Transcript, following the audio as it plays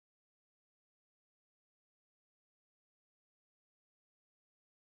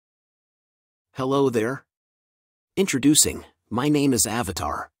Hello there. Introducing, my name is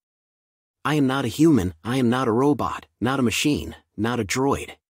Avatar. I am not a human, I am not a robot, not a machine, not a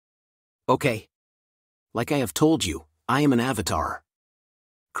droid. Okay. Like I have told you, I am an avatar.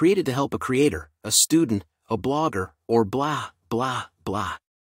 Created to help a creator, a student, a blogger, or blah, blah, blah.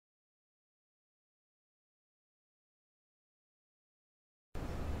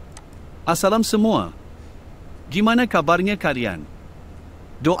 Assalam semua. Gimana kabarnya kalian?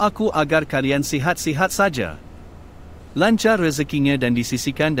 Doaku agar kalian sihat-sihat saja. Lancar rezekinya dan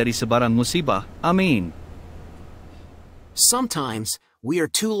disisikan dari sebarang musibah. Amin. Sometimes, we are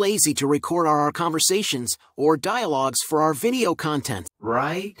too lazy to record our conversations or dialogues for our video content,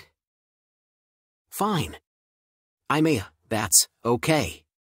 right? Fine. Ianya, that's okay.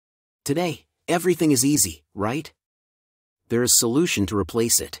 Today, everything is easy, right? There is a solution to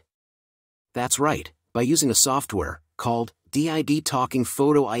replace it. That's right, by using a software called Talking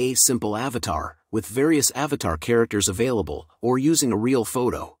Photo IA Simple Avatar, with various avatar characters available, or using a real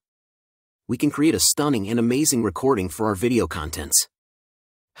photo. We can create a stunning and amazing recording for our video contents.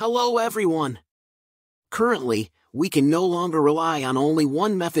 Hello everyone! Currently, we can no longer rely on only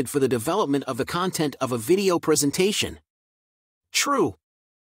one method for the development of the content of a video presentation. True.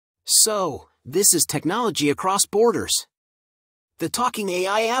 So, this is technology across borders. The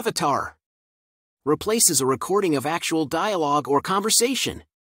TalkingAIAvatar replaces a recording of actual dialogue or conversation.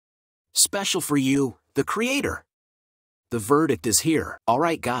 Special for you, the creator. The verdict is here.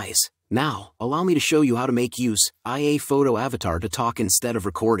 Alright guys, now, allow me to show you how to make use IA photo avatar to talk instead of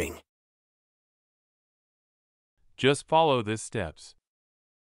recording. Just follow these steps.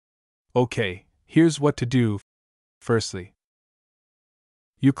 Okay, here's what to do. Firstly,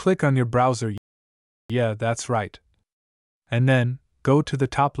 you click on your browser. Yeah, that's right. And then, go to the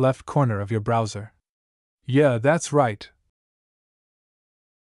top left corner of your browser. Yeah, that's right.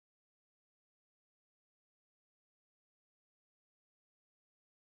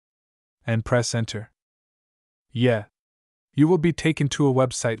 And press enter. Yeah. You will be taken to a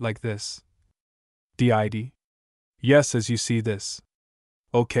website like this. DID? Yes, as you see this.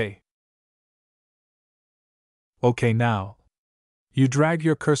 Okay. Okay, now. You drag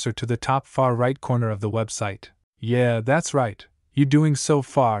your cursor to the top far right corner of the website. Yeah, that's right. You doing so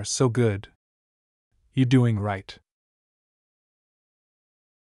far, so good. You doing right.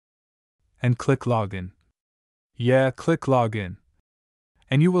 And click login. Yeah, click login.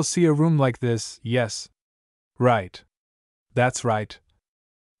 And you will see a room like this, yes. Right. That's right.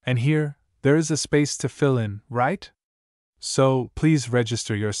 And here, there is a space to fill in, right? So, please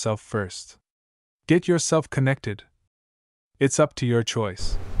register yourself first. Get yourself connected. It's up to your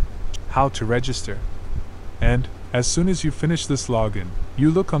choice. How to register. And, as soon as you finish this login,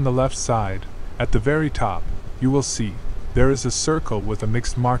 you look on the left side, at the very top, you will see, there is a circle with a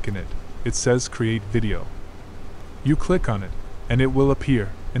mixed mark in it. It says Create Video. You click on it, and it will appear,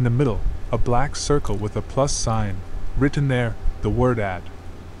 in the middle, a black circle with a plus sign, written there, the word Add.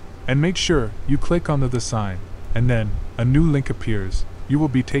 And make sure you click onto the sign, and then, a new link appears. You will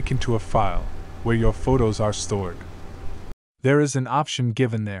be taken to a file, where your photos are stored. There is an option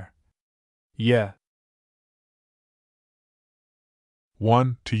given there. Yeah.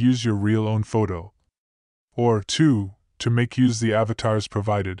 1. To use your real own photo. Or 2. To make use the avatars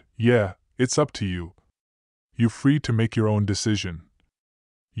provided. Yeah, it's up to you. You're free to make your own decision.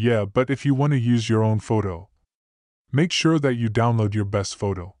 Yeah, but if you want to use your own photo, make sure that you download your best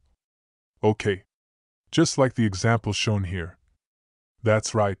photo. Okay. Just like the example shown here.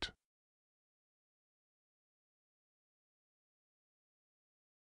 That's right.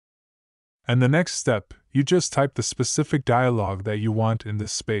 And the next step, you just type the specific dialogue that you want in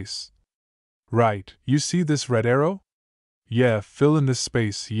this space. Right, you see this red arrow? Yeah, fill in this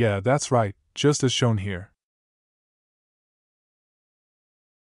space. Yeah, that's right, just as shown here.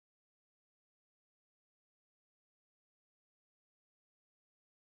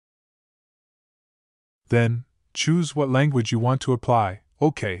 Then, choose what language you want to apply,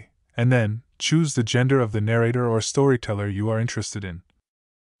 okay, and then, choose the gender of the narrator or storyteller you are interested in.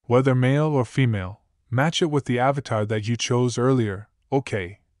 Whether male or female, match it with the avatar that you chose earlier,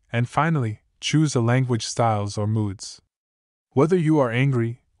 okay, and finally, choose the language styles or moods. Whether you are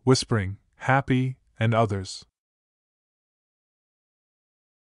angry, whispering, happy, and others.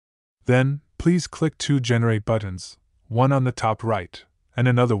 Then, please click two generate buttons, one on the top right, and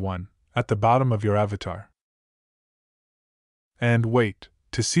another one at the bottom of your avatar. And wait,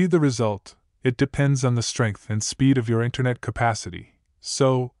 to see the result, it depends on the strength and speed of your internet capacity,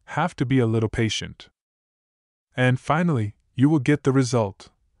 so, have to be a little patient. And finally, you will get the result,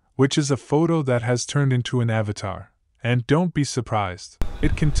 which is a photo that has turned into an avatar, And don't be surprised,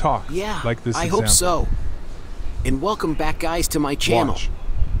 it can talk Yeah, like this I example. hope so. And welcome back, guys, to my channel. Watch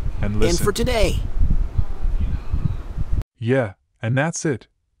and listen. And for today. Yeah, and that's it.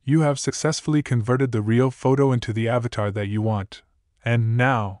 You have successfully converted the real photo into the avatar that you want. And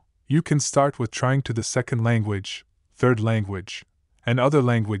now, you can start with trying to the second language, third language, and other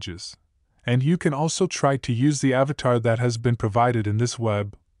languages. And you can also try to use the avatar that has been provided in this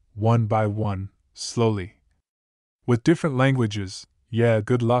web, one by one, slowly. With different languages. Yeah,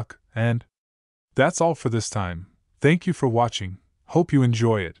 good luck, and that's all for this time. Thank you for watching, hope you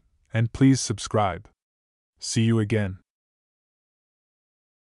enjoy it, and please subscribe. See you again.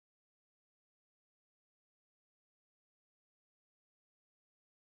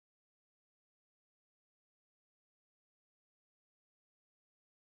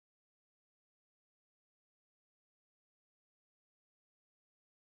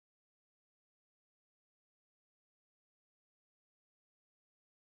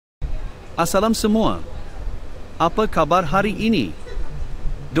 Assalam semua. Apa kabar hari ini?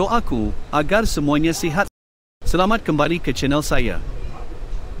 Doaku agar semuanya sihat. Selamat kembali ke channel saya.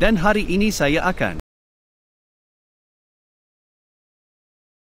 Dan hari ini saya akan